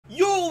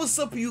what's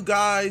up, you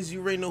guys?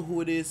 You already know who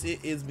it is.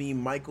 It is me,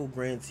 Michael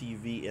Grand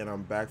TV, and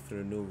I'm back for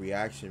the new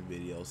reaction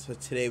video. So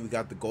today we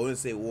got the Golden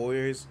State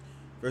Warriors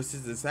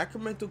versus the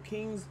Sacramento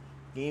Kings,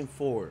 Game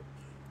 4.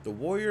 The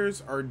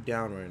Warriors are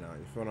down right now.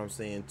 You feel what I'm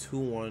saying?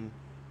 2-1. You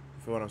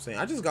feel what I'm saying?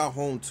 I just got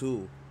home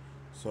too,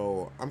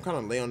 so I'm kind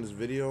of late on this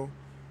video.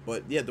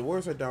 But yeah, the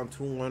Warriors are down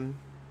 2-1.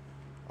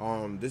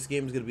 This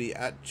game is gonna be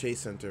at Chase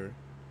Center,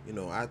 you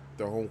know, at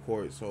their home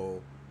court.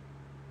 So,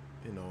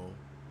 you know,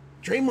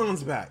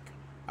 Draymond's back.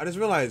 I just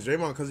realized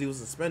Draymond, because he was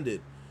suspended,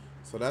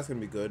 so that's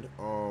gonna be good.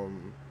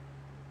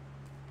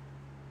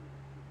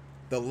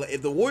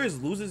 If the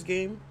Warriors lose this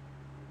game,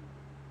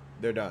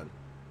 they're done.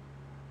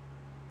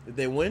 If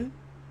they win,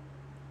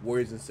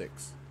 Warriors in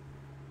 6.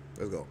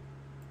 Let's go.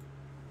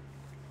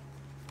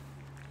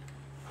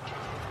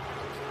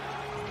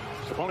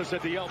 Sabonis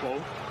at the elbow.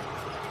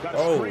 Got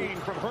a screen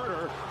from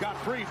Herter. Got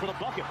free for the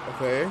bucket.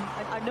 Okay.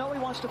 I know he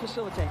wants to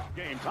facilitate.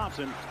 Game.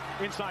 Thompson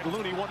inside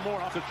Looney. One more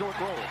off the short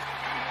roll.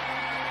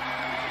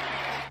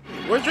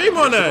 Where's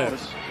Draymond at?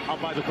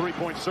 Out by the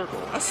three-point circle.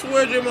 I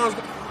swear Draymond's...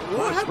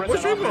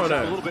 Where's Draymond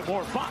at? A little bit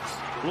more. Fox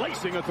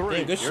lacing a three.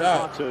 Yeah, good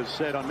shot. Fox has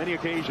said on many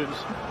occasions,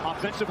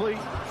 offensively,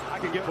 I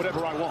can get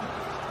whatever I want.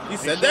 He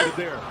said that?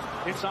 There.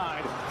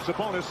 Inside,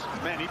 Sabonis.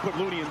 Man, he put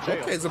Looney in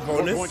jail. Okay,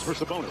 Sabonis. 4 points for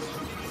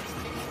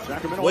Sabonis.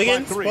 Sacramento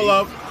Wiggins, pull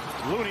up.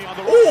 Looney on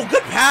the oh,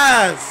 good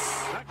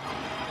pass.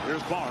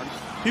 Here's Barnes.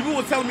 People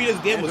were telling me this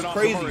game was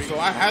crazy, so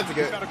I had to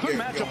get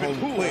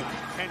home quick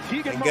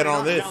and get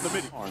on this.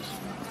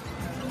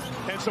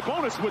 And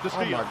Sabonis with the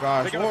steal. Oh my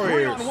gosh, they got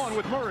Warriors. A 3-on-1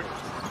 with Murray.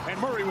 And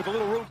Murray with a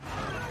little room.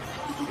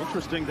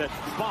 Interesting that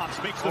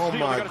Fox makes the oh steal.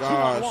 My they got a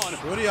gosh,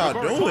 2-on-1. what are y'all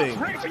doing?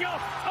 Racing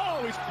up.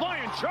 Oh, he's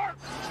flying sharp.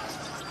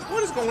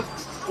 What is going?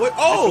 What?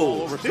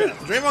 Oh, dude,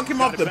 Draymond came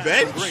off the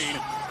bench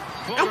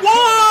and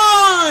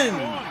won.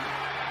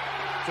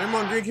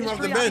 Draymond Green came off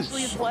the bench.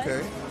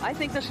 Okay. I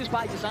think this is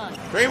by design.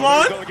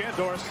 Draymond.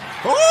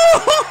 Oh!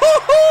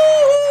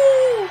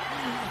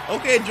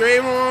 Okay,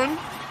 Draymond.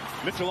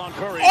 Mitchell on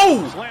Curry.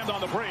 Oh! Slammed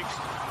on the brakes.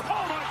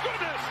 Oh my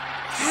goodness!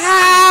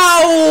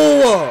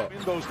 How?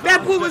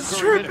 That boy was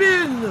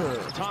tripping.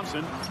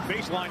 Thompson,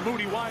 baseline,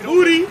 Moody wide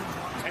Moody. open.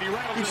 And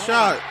he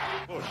shot.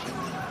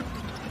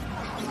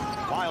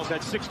 Miles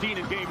had 16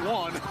 in game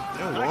 1. Nice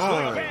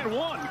layup and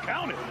 1.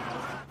 Count it.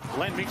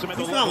 Glenn meets him at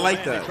the He's not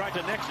like that. He tried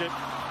to next it.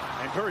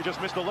 And Curry just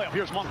missed the layup.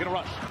 Here's Monk in a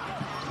rush.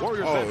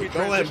 Warriors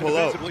don't let him pull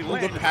up. Oh,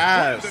 good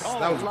pass.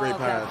 That was a great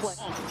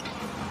pass.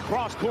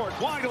 Cross court,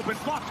 wide open,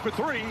 Fox for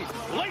 3.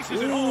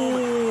 Laces it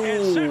home.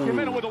 And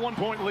Sacramento with a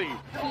 1-point lead.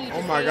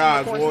 Oh my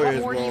God,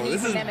 Warriors, bro.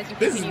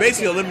 This is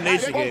basically an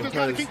elimination game,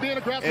 because if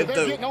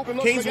the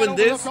Kings win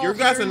this, you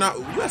guys are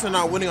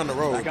not winning on the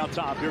road. Back out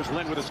top. Here's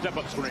Len with a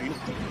step-up screen.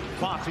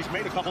 Fox, he's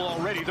made a couple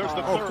already. There's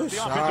the third,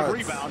 the offensive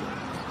rebound.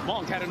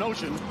 Monk had a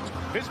notion.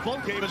 His flow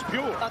game is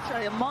pure. I'll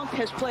tell you, Monk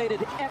has played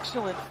it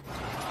excellent.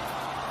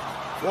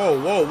 Whoa,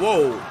 whoa,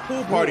 whoa.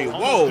 Pool party,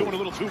 whoa. Doing a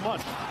little too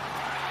much.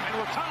 And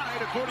we're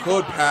tied at 45.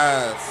 Good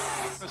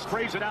pass.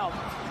 Sprays it out.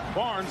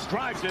 Barnes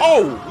drives it.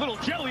 Oh! Little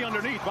jelly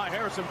underneath by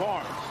Harrison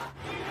Barnes.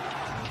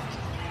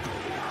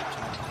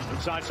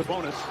 Inside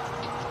Sabonis.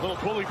 Little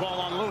pulley ball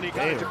on Looney.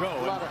 Got it to go.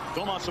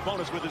 Domas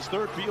Sabonis with his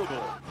 3rd field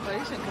goal. Well,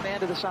 he's in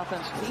command of this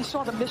offense. He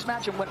saw the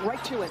mismatch and went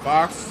right to it.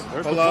 Fox,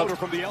 there's the floater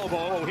from the elbow.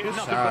 Oh, he did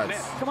nothing but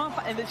net. Come on,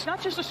 and it's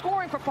not just the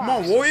scoring for Fox. Come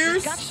on,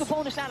 Warriors. He got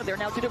Sabonis out of there.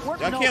 Now, did it work?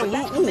 Y'all can't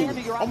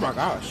lose. Oh my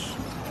gosh.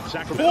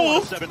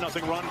 Sacramento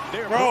 7-0 run.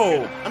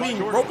 Bro, I mean,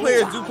 role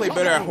players do play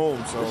better at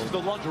home, so. This is the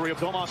luxury of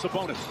Domas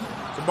Sabonis.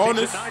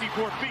 Sabonis.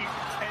 94 feet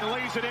and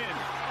lays it in.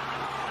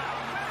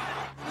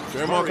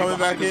 Draymond coming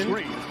back in.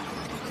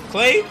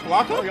 Klay,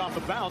 walkoff. Off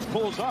the bounce,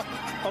 pulls up.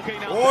 Okay,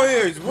 now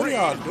Warriors, what are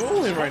y'all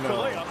doing right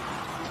now?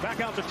 Back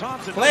out to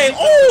Thompson. Klay,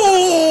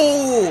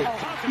 oh!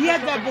 He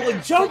had that boy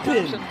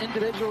jumping. Thompson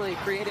individually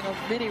creating a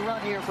mini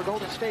run here for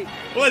Golden State.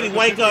 Bloody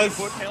white guys.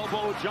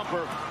 Elbow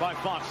jumper by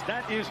Fox.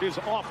 That is his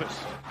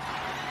office.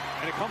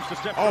 And it comes to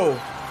Steph. Oh.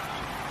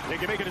 They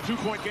can make it a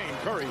 2-point game.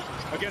 Curry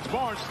against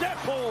Barnes.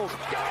 Steph pulls.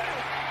 Got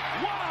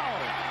it! Wow!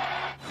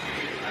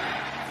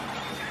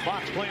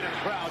 Fox playing in a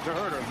crowd to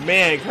Herter.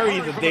 Man, Curry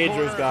is a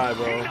dangerous guy,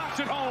 bro. He knocks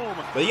it home.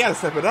 But you gotta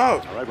step it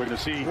up. All right, we're going to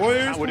see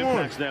Warriors, how it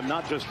impacts them,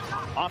 not just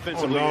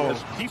offensively,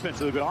 as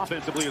defensively, but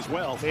offensively as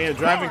well. Man,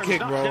 driving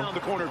kick, bro. Down the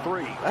corner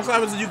 3. That's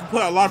what happens. You can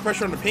put a lot of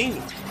pressure on the paint.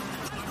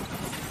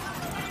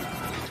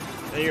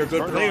 And you're a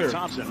good player.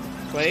 Thompson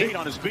Klay stayed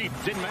on his feet.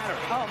 Didn't matter.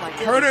 Oh my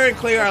God. Herter and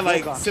Klay are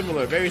like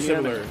similar, very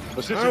similar.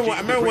 I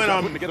remember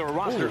when together a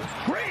roster.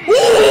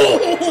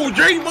 Ooh,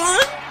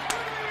 Draymond.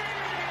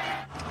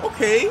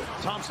 Okay.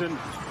 Thompson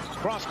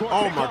cross court.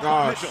 Oh my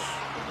gosh.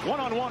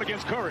 1-on-1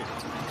 against Curry.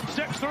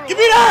 Steps through. Give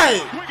me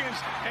that.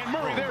 Wiggins and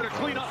Murray there to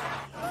clean up.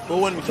 But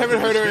when Kevin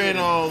Herter and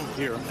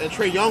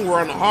Trae Young were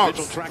on the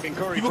Hawks,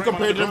 people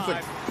compared them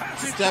to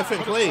Steph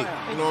and Klay.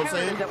 You know what I'm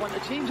saying? That when the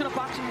team's in a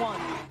box and 1.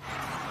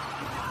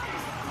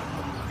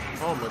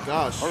 Oh my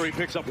gosh. Murray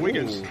picks up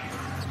Wiggins.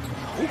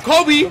 Ooh,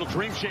 Kobe. Little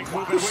dream shake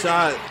move. Good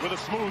shot. With a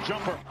smooth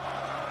jumper.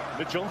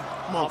 Mitchell.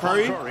 Come on,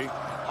 Curry.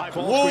 High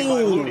ball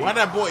Whoa, why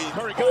that boy?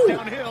 Curry got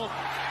downhill.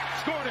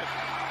 Scored it.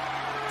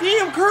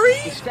 Damn, Curry.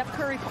 Steph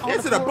Curry on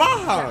Into the the floor,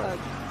 Baja.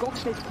 Golden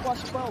State's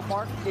plus 12,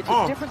 Mark. It's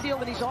a different deal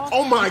when he's off.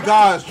 Oh my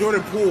gosh,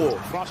 Jordan Poole.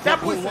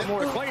 That was one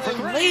more play for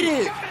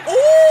elated.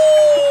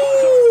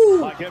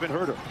 Ooh! By Kevin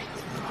Huerter.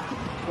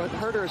 But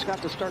Huerter has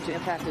got to start to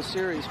impact this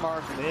series,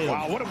 Mark. Damn.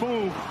 Wow, what a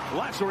move.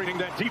 Lacerating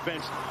that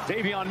defense.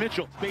 Davion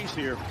Mitchell space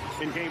here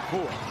in game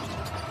 4.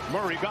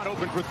 Murray got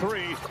open for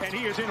 3, and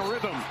he is in a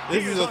rhythm.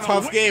 This is a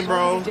tough game,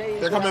 bro.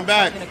 They're coming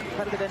back. In a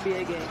competitive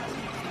NBA game.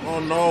 Oh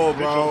no,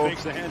 bro.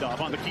 Makes the handoff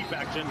on the keep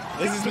action.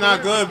 This is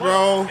not good,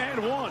 bro.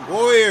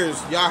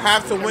 Warriors, y'all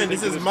have to win.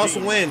 This is must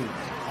win.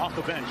 Off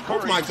the bench.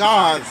 Oh my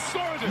God.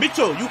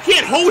 Mitchell, you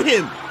can't hold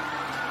him.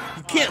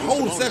 You can't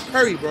hold Steph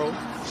Curry, bro.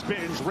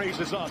 Spins,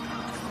 raises up,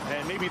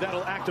 and maybe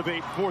that'll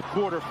activate fourth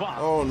quarter Fox.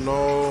 Oh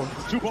no.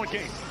 2-point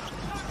game.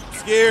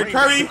 Scared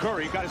Curry.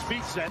 Curry got his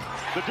feet set.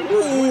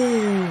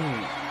 Ooh.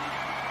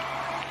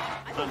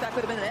 I think that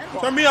could have been an end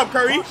ball. Turn me up,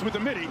 Curry. Fox with the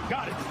midi,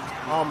 got it.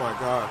 Oh my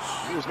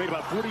gosh. He has made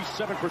about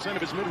 47%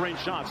 of his mid-range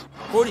shots.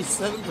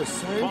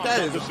 47%? That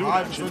is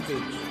high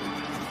percentage.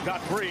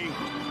 Got 3.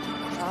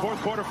 Fourth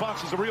quarter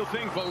Fox is the real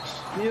thing, folks.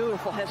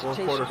 Beautiful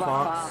hesitation quarter by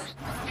Fox. Fox.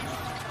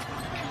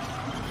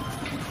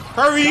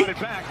 Got Curry. it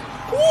back.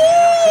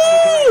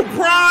 Woo!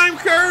 Prime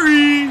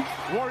Curry.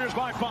 Warriors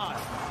by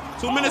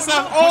 5. 2 minutes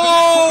left.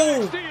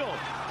 Oh!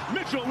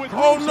 Mitchell with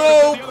Oh Rooks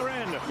no! at the other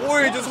end.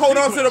 Warrior, just hold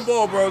on to the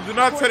ball, bro. Do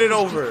not turn it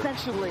over.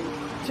 Defensively,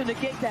 to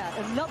negate that,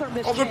 another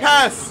missed Open chance.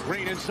 pass.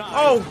 Green inside.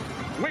 Oh,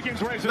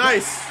 Wiggins raises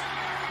nice.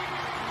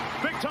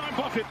 up. Big time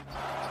bucket.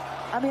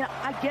 I mean,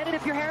 I get it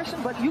if you're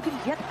Harrison, but you can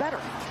get better.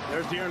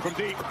 There's De'Aaron from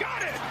deep.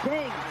 Got it!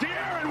 Dang.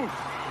 De'Aaron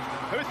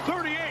with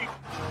 38.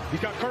 He's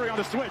got Curry on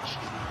the switch.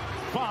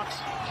 Fox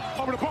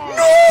over the bar.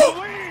 No! The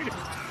lead.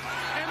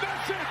 And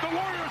that's it. The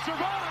Warriors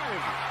survive.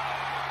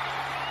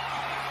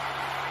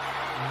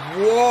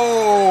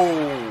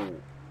 Whoa.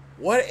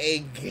 What a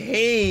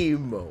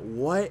game.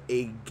 What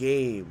a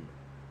game.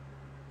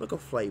 Look at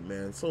Flight,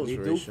 man. So You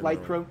do inspirational.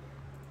 flight crew.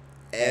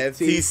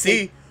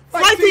 FTC.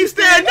 Flight team,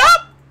 stand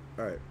up!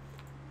 Alright.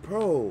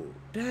 Bro,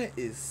 that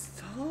is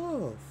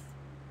tough.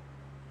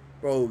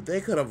 Bro, they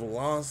could have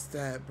lost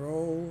that,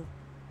 bro.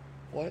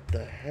 What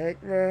the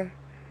heck, man?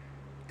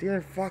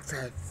 De'Aaron Fox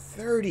had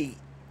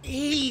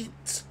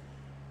 38.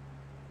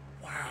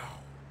 Wow.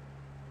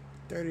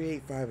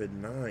 38, 5,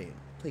 and 9.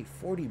 Played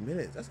 40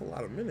 minutes. That's a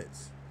lot of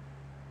minutes.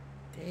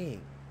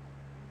 Dang.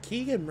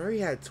 Keegan Murray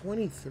had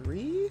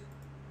 23?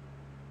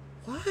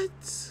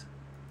 What?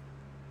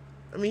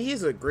 I mean,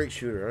 he's a great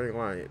shooter. I ain't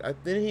lying.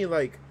 Didn't he,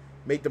 like,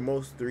 make the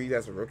most threes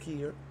as a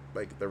rookie?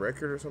 Like, the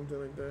record or something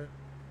like that?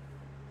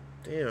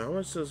 Damn, how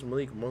much does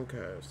Malik Monk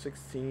have?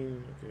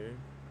 16. Okay.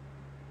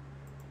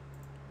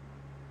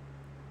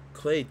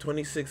 Klay,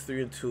 26,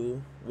 3 and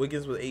 2.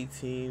 Wiggins with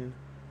 18.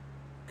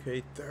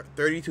 Okay,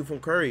 32 from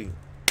Curry.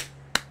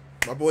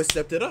 My boy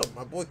stepped it up.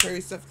 My boy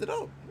Curry stepped it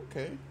up.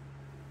 Okay.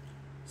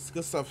 It's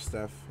good stuff,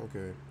 Steph.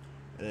 Okay.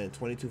 And then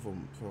 22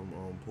 from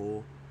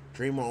Poole.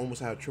 Draymond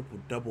almost had a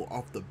triple-double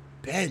off the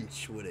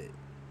bench with it.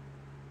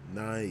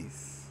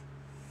 Nice.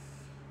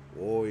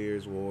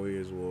 Warriors,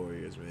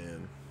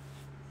 man.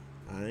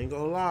 I ain't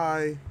gonna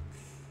lie.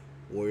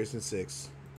 Warriors in 6.